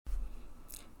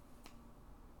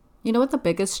You know what the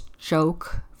biggest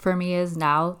joke for me is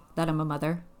now that I'm a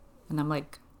mother? And I'm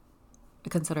like, I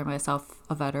consider myself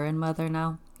a veteran mother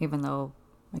now, even though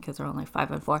my kids are only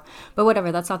 5 and 4. But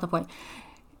whatever, that's not the point.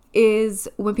 Is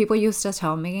when people used to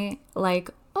tell me, like,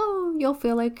 oh, you'll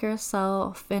feel like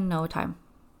yourself in no time.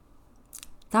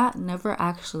 That never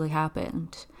actually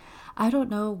happened. I don't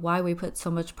know why we put so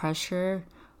much pressure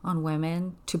on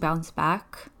women to bounce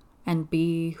back and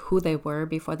be who they were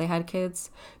before they had kids.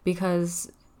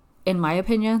 Because, in my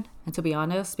opinion, and to be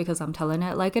honest, because I'm telling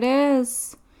it like it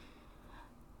is,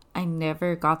 I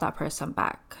never got that person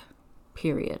back.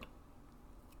 Period.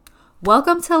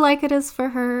 Welcome to Like It Is for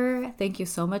Her. Thank you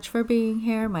so much for being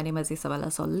here. My name is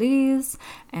Isabella Solis,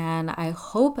 and I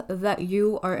hope that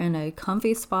you are in a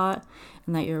comfy spot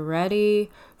and that you're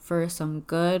ready for some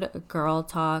good girl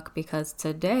talk, because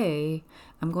today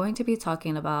I'm going to be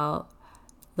talking about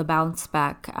the bounce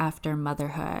back after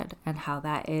motherhood and how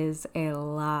that is a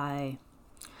lie.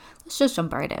 Let's just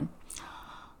jump right in.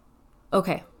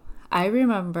 Okay, I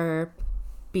remember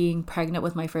being pregnant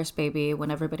with my first baby. When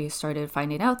everybody started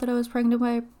finding out that I was pregnant with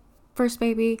my first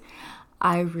baby,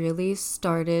 I really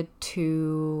started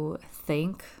to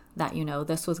think that,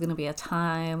 this was going to be a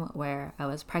time where I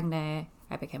was pregnant,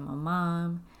 I became a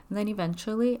mom, and then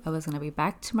eventually I was going to be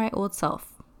back to my old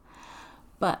self.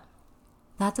 But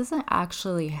that doesn't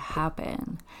actually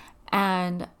happen.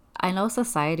 And I know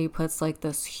society puts like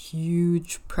this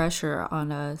huge pressure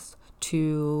on us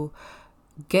to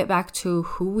get back to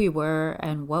who we were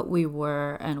and what we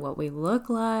look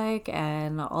like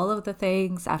and all of the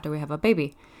things after we have a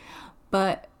baby.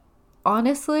 But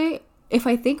honestly, if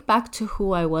I think back to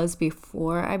who I was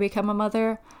before I became a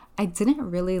mother, I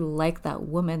didn't really like that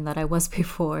woman that I was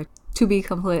before, to be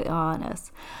completely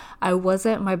honest. I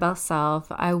wasn't my best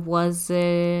self. I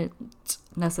wasn't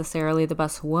necessarily the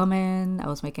best woman. I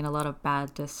was making a lot of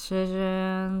bad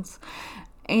decisions.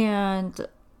 And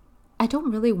I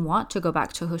don't really want to go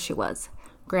back to who she was.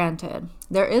 Granted,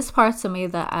 there is parts of me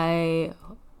that I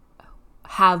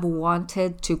have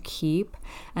wanted to keep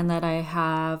and that I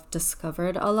have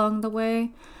discovered along the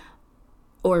way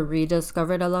or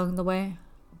rediscovered along the way.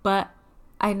 But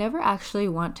I never actually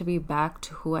want to be back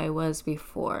to who I was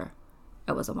before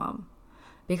I was a mom.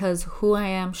 Because who I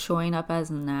am showing up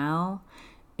as now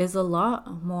is a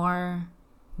lot more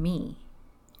me.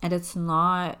 And it's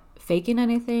not faking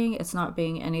anything. It's not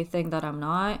being anything that I'm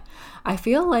not. I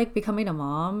feel like becoming a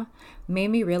mom made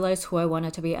me realize who I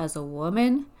wanted to be as a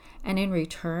woman. And in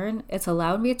return, it's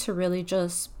allowed me to really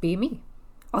just be me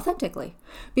authentically.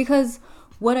 Because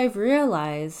what I've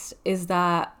realized is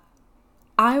that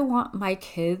I want my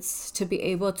kids to be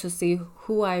able to see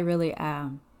who I really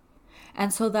am.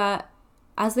 And so that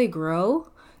as they grow,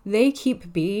 they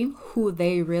keep being who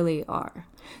they really are.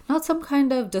 Not some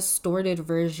kind of distorted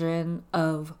version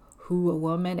of who a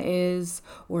woman is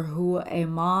or who a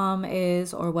mom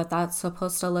is or what that's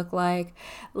supposed to look like.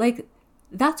 Like,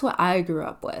 that's what I grew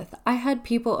up with. I had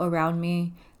people around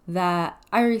me that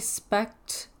I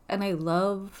respect and I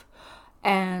love,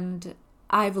 and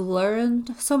I've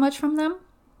learned so much from them,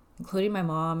 including my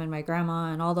mom and my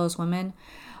grandma and all those women.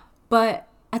 But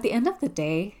at the end of the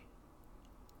day,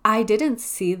 I didn't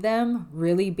see them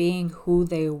really being who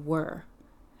they were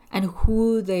and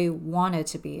who they wanted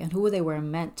to be and who they were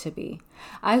meant to be.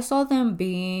 I saw them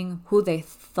being who they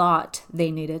thought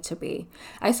they needed to be.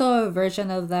 I saw a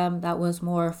version of them that was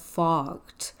more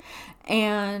fogged.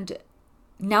 And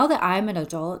now that I'm an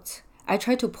adult, I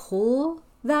try to pull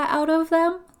that out of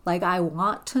them. Like, I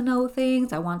want to know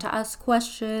things. I want to ask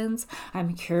questions.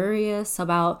 I'm curious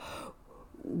about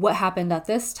what happened at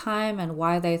this time and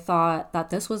why they thought that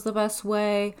this was the best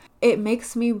way. It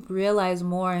makes me realize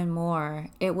more and more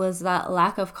it was that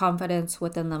lack of confidence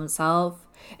within themselves.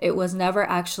 It was never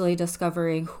actually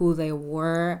discovering who they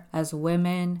were as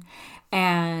women,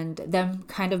 and them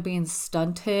kind of being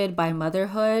stunted by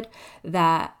motherhood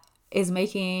that is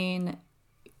making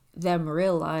them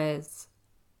realize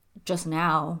just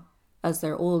now, as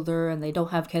they're older and they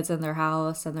don't have kids in their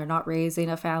house and they're not raising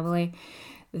a family,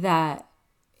 that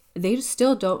they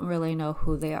still don't really know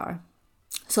who they are.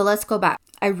 So let's go back.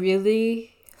 I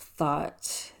really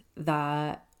thought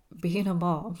that being a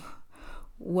mom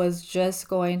was just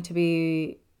going to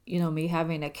be, me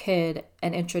having a kid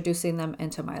and introducing them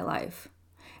into my life.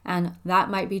 And that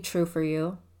might be true for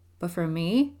you. But for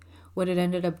me, what it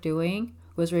ended up doing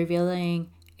was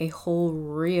revealing a whole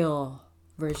real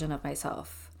version of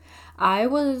myself. It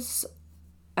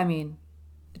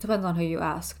depends on who you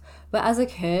ask. But as a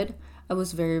kid, I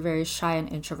was very, very shy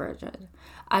and introverted.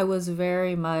 I was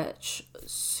very much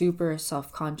super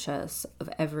self-conscious of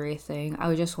everything.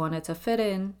 I just wanted to fit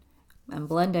in and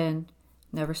blend in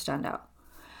never stand out.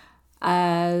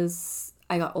 As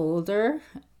I got older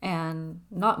and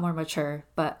not more mature,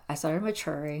 but I started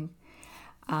maturing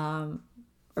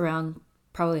around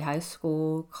probably high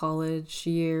school, college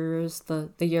years,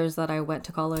 the years that I went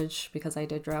to college because I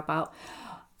did drop out.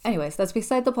 Anyways, that's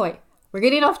beside the point. We're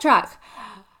getting off track.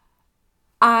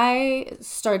 I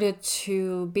started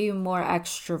to be more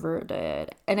extroverted,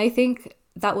 and I think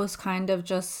that was kind of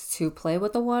just to play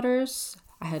with the waters.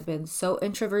 I had been so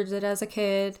introverted as a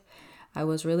kid. I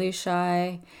was really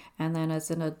shy. And then as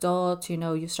an adult,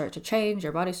 you start to change,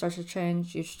 your body starts to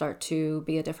change, you start to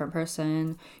be a different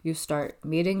person, you start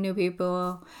meeting new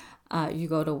people, you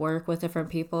go to work with different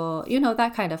people,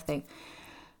 that kind of thing.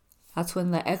 That's when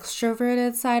the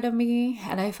extroverted side of me,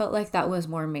 and I felt like that was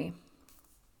more me.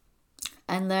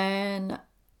 And then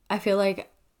I feel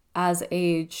like as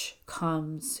age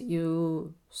comes,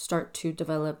 you start to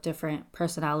develop different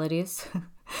personalities,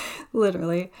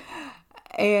 literally.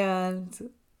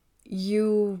 And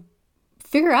you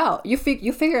figure out, you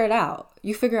figure it out.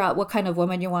 You figure out what kind of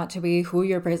woman you want to be, who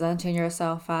you're presenting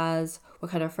yourself as,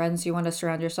 what kind of friends you want to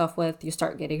surround yourself with. You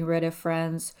start getting rid of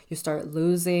friends, you start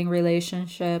losing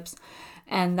relationships,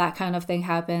 and that kind of thing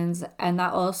happens. And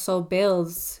that also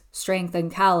builds strength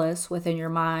and callous within your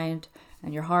mind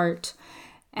and your heart,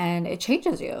 and it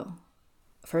changes you.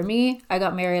 For me, I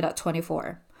got married at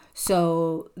 24.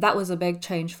 So that was a big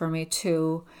change for me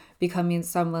too, becoming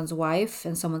someone's wife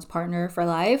and someone's partner for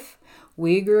life.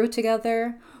 We grew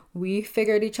together. We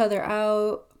figured each other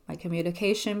out. My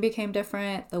communication became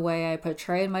different. The way I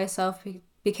portrayed myself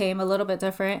became a little bit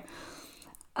different.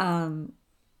 And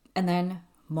then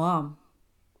mom,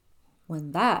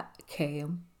 when that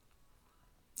came,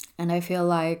 and I feel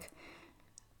like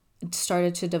it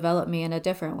started to develop me in a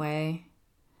different way.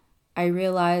 I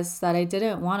realized that I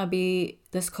didn't want to be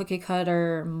this cookie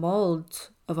cutter mold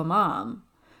of a mom.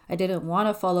 I didn't want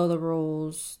to follow the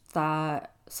rules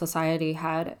that society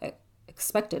had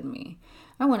expected me.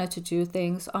 I wanted to do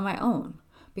things on my own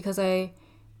because I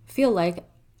feel like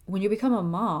when you become a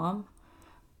mom,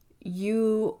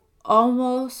 you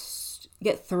almost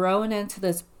get thrown into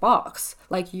this box.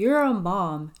 Like, you're a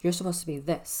mom, you're supposed to be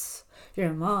this.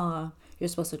 You're a mom, you're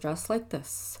supposed to dress like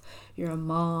this. You're a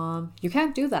mom, you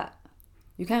can't do that.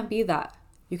 You can't be that.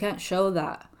 You can't show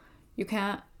that. You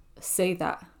can't say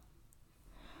that.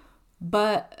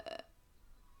 But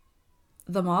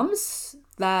the moms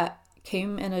that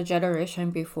came in a generation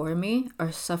before me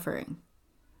are suffering.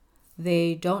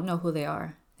 They don't know who they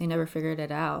are. They never figured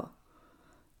it out.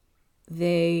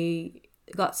 They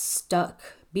got stuck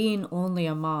being only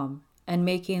a mom and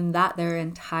making that their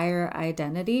entire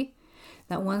identity,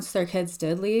 that once their kids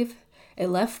did leave, it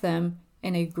left them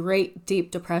in a great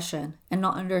deep depression and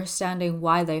not understanding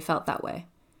why they felt that way.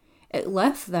 It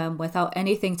left them without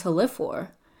anything to live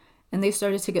for, and they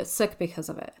started to get sick because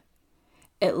of it.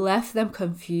 It left them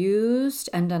confused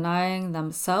and denying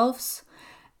themselves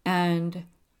and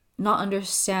not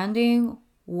understanding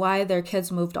why their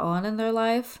kids moved on in their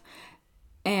life.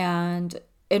 And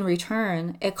in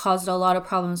return, it caused a lot of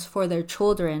problems for their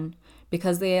children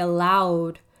because they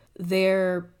allowed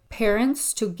their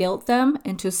parents to guilt them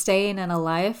into staying in a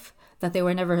life that they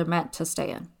were never meant to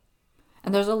stay in.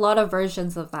 And there's a lot of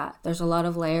versions of that. There's a lot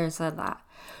of layers of that.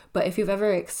 But if you've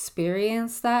ever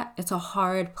experienced that, it's a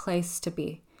hard place to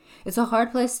be. It's a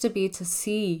hard place to be, to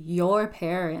see your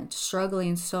parent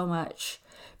struggling so much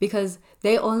because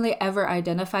they only ever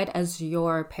identified as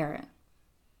your parent.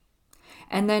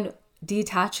 And then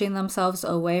detaching themselves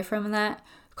away from that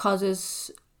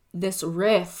causes this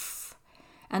rift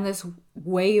and this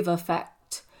wave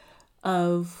effect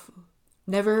of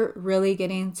never really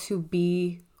getting to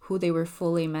be who they were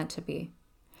fully meant to be.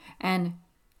 And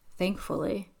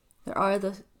thankfully, there are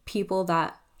the people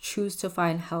that choose to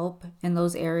find help in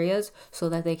those areas so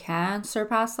that they can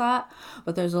surpass that.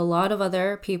 But there's a lot of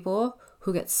other people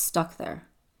who get stuck there.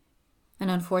 And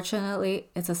unfortunately,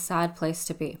 it's a sad place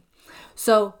to be.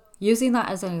 So using that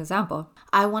as an example,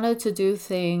 I wanted to do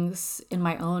things in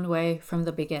my own way from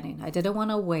the beginning. I didn't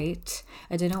want to wait.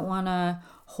 I didn't want to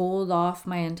hold off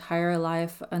my entire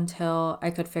life until I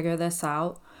could figure this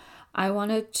out. I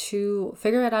wanted to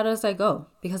figure it out as I go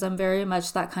because I'm very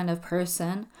much that kind of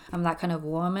person. I'm that kind of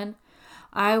woman.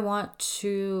 I want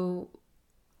to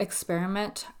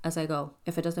experiment as I go.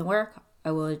 If it doesn't work,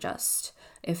 I will adjust.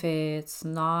 If it's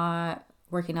not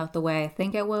working out the way I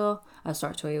think it will, I'll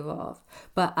start to evolve.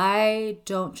 But I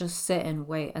don't just sit and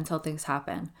wait until things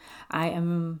happen. I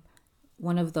am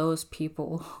one of those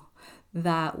people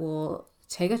that will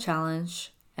take a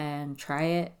challenge and try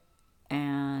it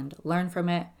and learn from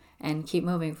it and keep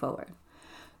moving forward.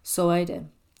 So I did.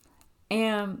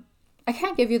 And I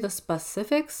can't give you the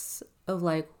specifics of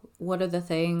like what are the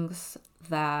things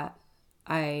that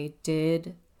I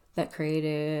did that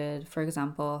created, for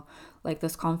example, like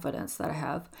this confidence that I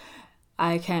have.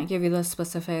 I can't give you the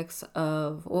specifics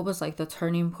of what was like the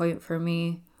turning point for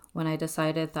me when I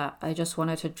decided that I just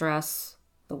wanted to dress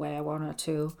the way I wanted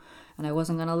to. And I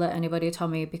wasn't going to let anybody tell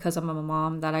me because I'm a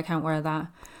mom that I can't wear that.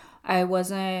 I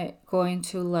wasn't going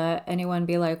to let anyone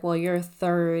be like, well, you're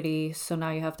 30, so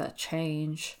now you have to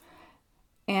change.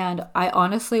 And I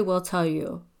honestly will tell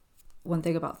you one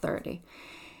thing about 30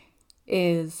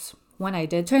 is when I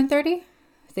did turn 30,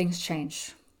 things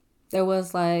changed. There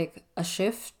was like a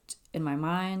shift in my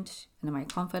mind and in my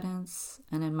confidence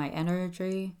and in my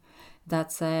energy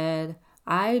that said,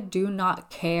 I do not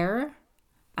care.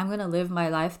 I'm going to live my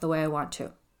life the way I want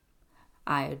to.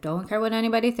 I don't care what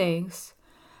anybody thinks.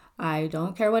 I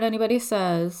don't care what anybody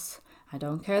says. I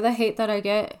don't care the hate that I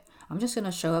get. I'm just going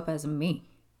to show up as me.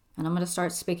 And I'm going to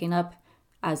start speaking up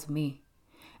as me.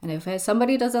 And if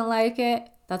somebody doesn't like it,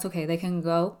 that's okay. They can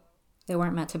go. They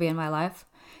weren't meant to be in my life.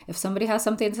 If somebody has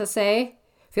something to say,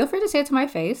 feel free to say it to my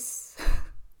face.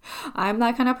 I'm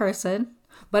that kind of person.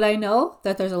 But I know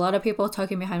that there's a lot of people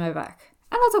talking behind my back.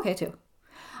 And that's okay too.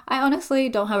 I honestly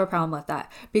don't have a problem with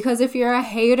that. Because if you're a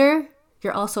hater,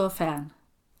 you're also a fan.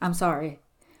 I'm sorry.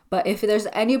 But if there's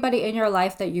anybody in your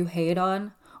life that you hate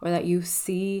on or that you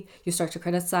see, you start to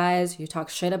criticize, you talk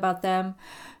shit about them,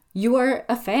 you are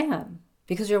a fan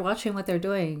because you're watching what they're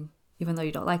doing, even though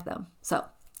you don't like them. So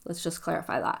let's just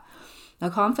clarify that.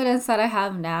 The confidence that I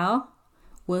have now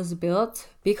was built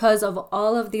because of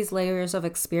all of these layers of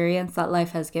experience that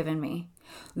life has given me.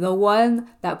 The one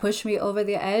that pushed me over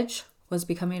the edge was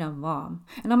becoming a mom.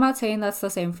 And I'm not saying that's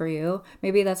the same for you.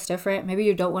 Maybe that's different. Maybe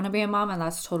you don't want to be a mom and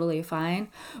that's totally fine.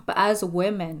 But as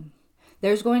women,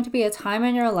 there's going to be a time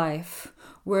in your life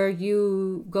where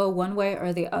you go one way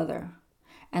or the other.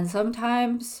 And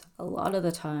sometimes, a lot of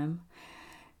the time,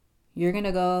 you're going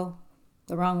to go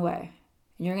the wrong way.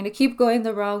 And you're going to keep going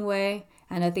the wrong way.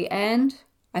 And at the end,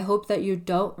 I hope that you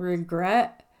don't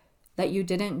regret that you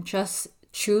didn't just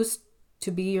choose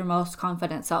to be your most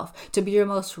confident self, to be your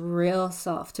most real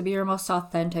self, to be your most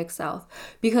authentic self.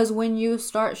 Because when you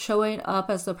start showing up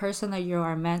as the person that you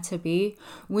are meant to be,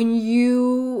 when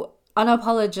you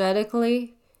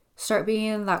unapologetically start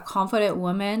being that confident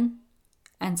woman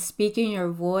and speaking your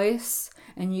voice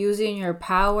and using your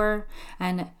power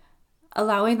and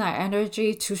allowing that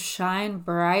energy to shine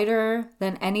brighter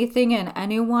than anything and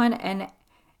anyone and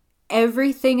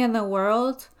everything in the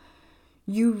world,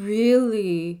 you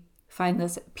really find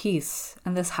this peace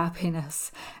and this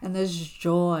happiness and this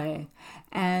joy.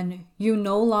 And you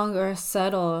no longer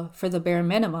settle for the bare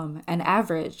minimum and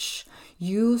average.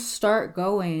 You start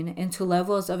going into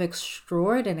levels of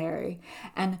extraordinary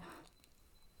and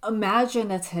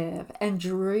imaginative and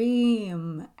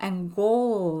dream and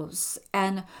goals,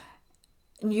 and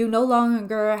you no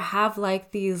longer have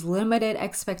like these limited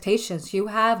expectations. You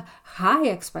have high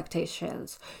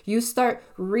expectations. You start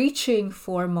reaching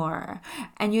for more.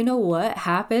 And you know what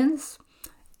happens?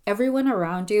 Everyone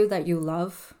around you that you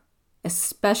love,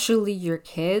 especially your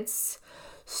kids,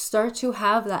 start to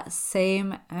have that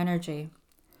same energy.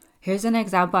 Here's an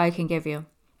example I can give you.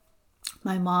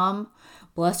 My mom,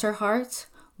 bless her heart,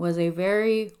 was a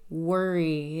very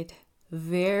worried,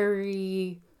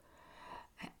 very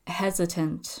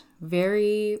hesitant,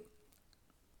 very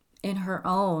in her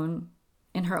own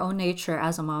nature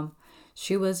as a mom.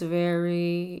 She was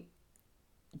very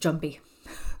jumpy.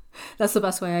 That's the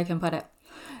best way I can put it.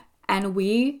 And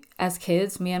we as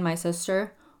kids, me and my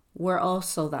sister, were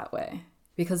also that way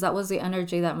because that was the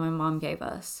energy that my mom gave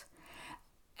us.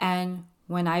 And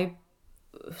when I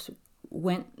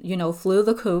went, flew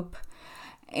the coop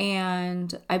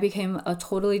and I became a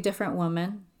totally different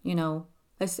woman,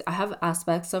 I have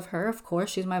aspects of her, of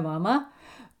course, she's my mama,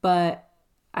 but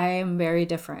I am very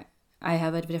different. I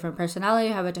have a different personality,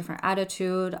 I have a different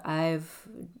attitude,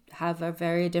 have a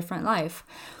very different life.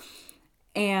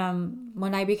 And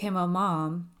when I became a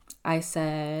mom, I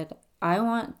said, I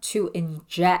want to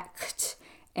inject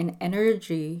an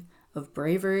energy of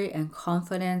bravery and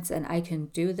confidence, and I can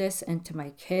do this into my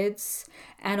kids.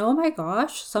 And oh my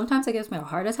gosh, sometimes it gives me a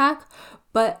heart attack,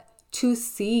 but to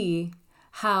see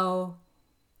how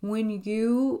when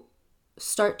you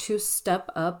start to step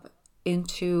up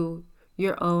into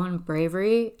your own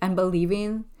bravery and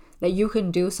believing that you can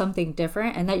do something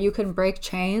different and that you can break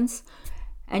chains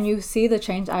and you see the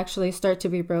chains actually start to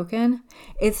be broken,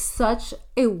 it's such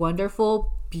a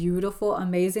wonderful, beautiful,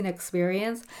 amazing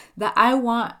experience that I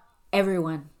want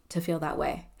everyone to feel that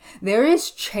way. There is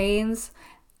chains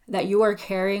that you are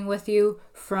carrying with you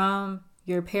from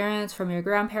your parents, from your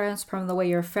grandparents, from the way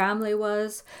your family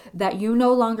was, that you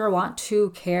no longer want to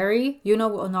carry, you no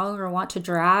longer want to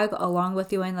drag along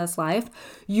with you in this life,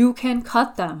 you can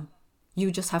cut them. You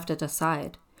just have to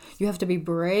decide. You have to be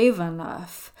brave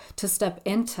enough to step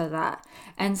into that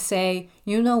and say,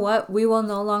 you know what? We will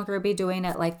no longer be doing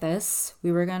it like this.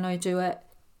 We're going to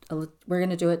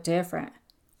do it different.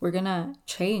 We're going to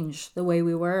change the way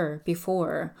we were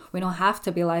before. We don't have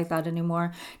to be like that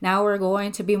anymore. Now we're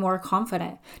going to be more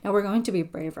confident. Now we're going to be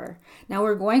braver. Now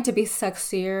we're going to be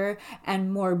sexier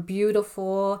and more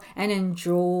beautiful and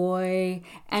enjoy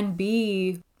and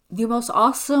be the most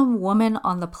awesome woman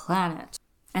on the planet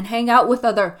and hang out with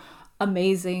other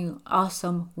amazing,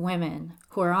 awesome women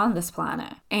who are on this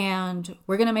planet. And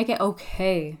we're going to make it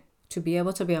okay to be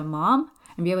able to be a mom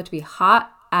and be able to be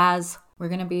hot as we're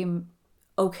going to be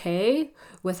okay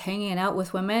with hanging out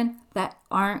with women that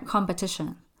aren't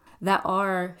competition, that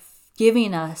are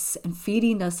giving us and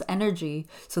feeding us energy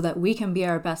so that we can be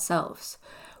our best selves.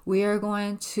 We are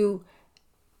going to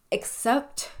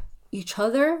accept each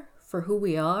other for who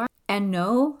we are and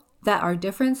know that our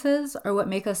differences are what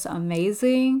make us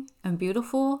amazing and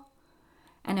beautiful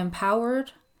and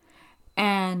empowered.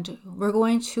 And we're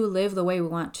going to live the way we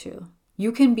want to.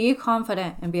 You can be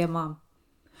confident and be a mom.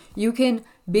 You can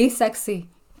be sexy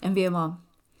and be a mom.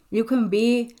 You can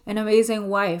be an amazing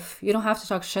wife. You don't have to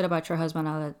talk shit about your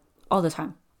husband all the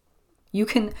time. You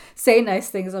can say nice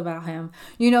things about him.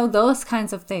 Those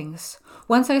kinds of things.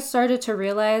 Once I started to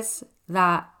realize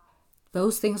that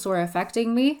those things were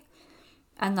affecting me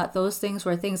and that those things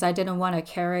were things I didn't want to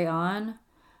carry on,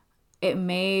 it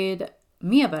made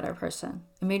me a better person.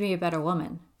 It made me a better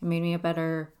woman. It made me a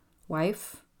better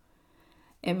wife.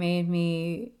 It made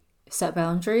me set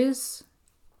boundaries.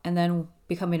 And then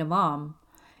becoming a mom,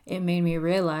 it made me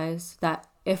realize that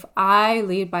if I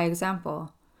lead by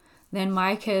example, then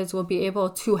my kids will be able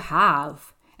to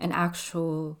have an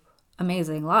actual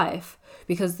amazing life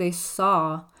because they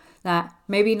saw that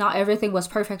maybe not everything was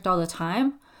perfect all the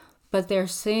time, but they're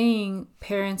seeing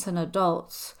parents and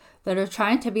adults that are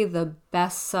trying to be the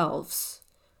best selves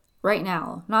right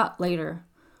now, not later,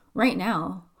 right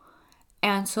now.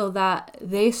 And so that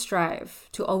they strive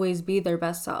to always be their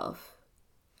best self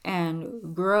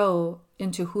and grow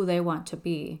into who they want to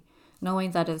be, knowing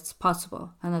that it's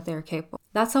possible and that they're capable.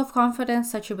 That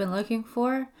self-confidence that you've been looking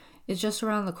for is just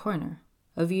around the corner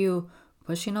of you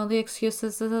pushing all the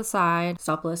excuses to the side,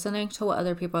 stop listening to what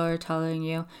other people are telling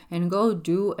you, and go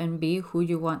do and be who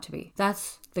you want to be.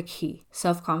 That's the key.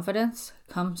 Self-confidence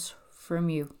comes from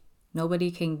you.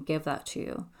 Nobody can give that to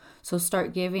you. So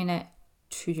start giving it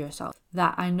to yourself.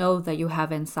 That I know that you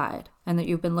have inside and that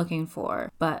you've been looking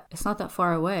for, but it's not that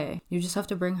far away. You just have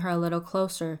to bring her a little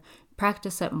closer.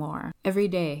 Practice it more every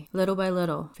day, little by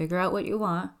little. Figure out what you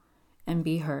want and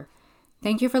be her.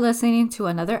 Thank you for listening to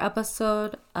another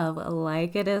episode of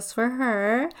Like It Is For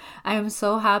Her. I am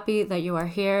so happy that you are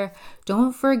here.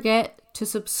 Don't forget to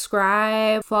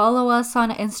subscribe, follow us on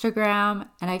Instagram,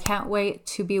 and I can't wait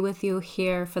to be with you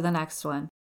here for the next one.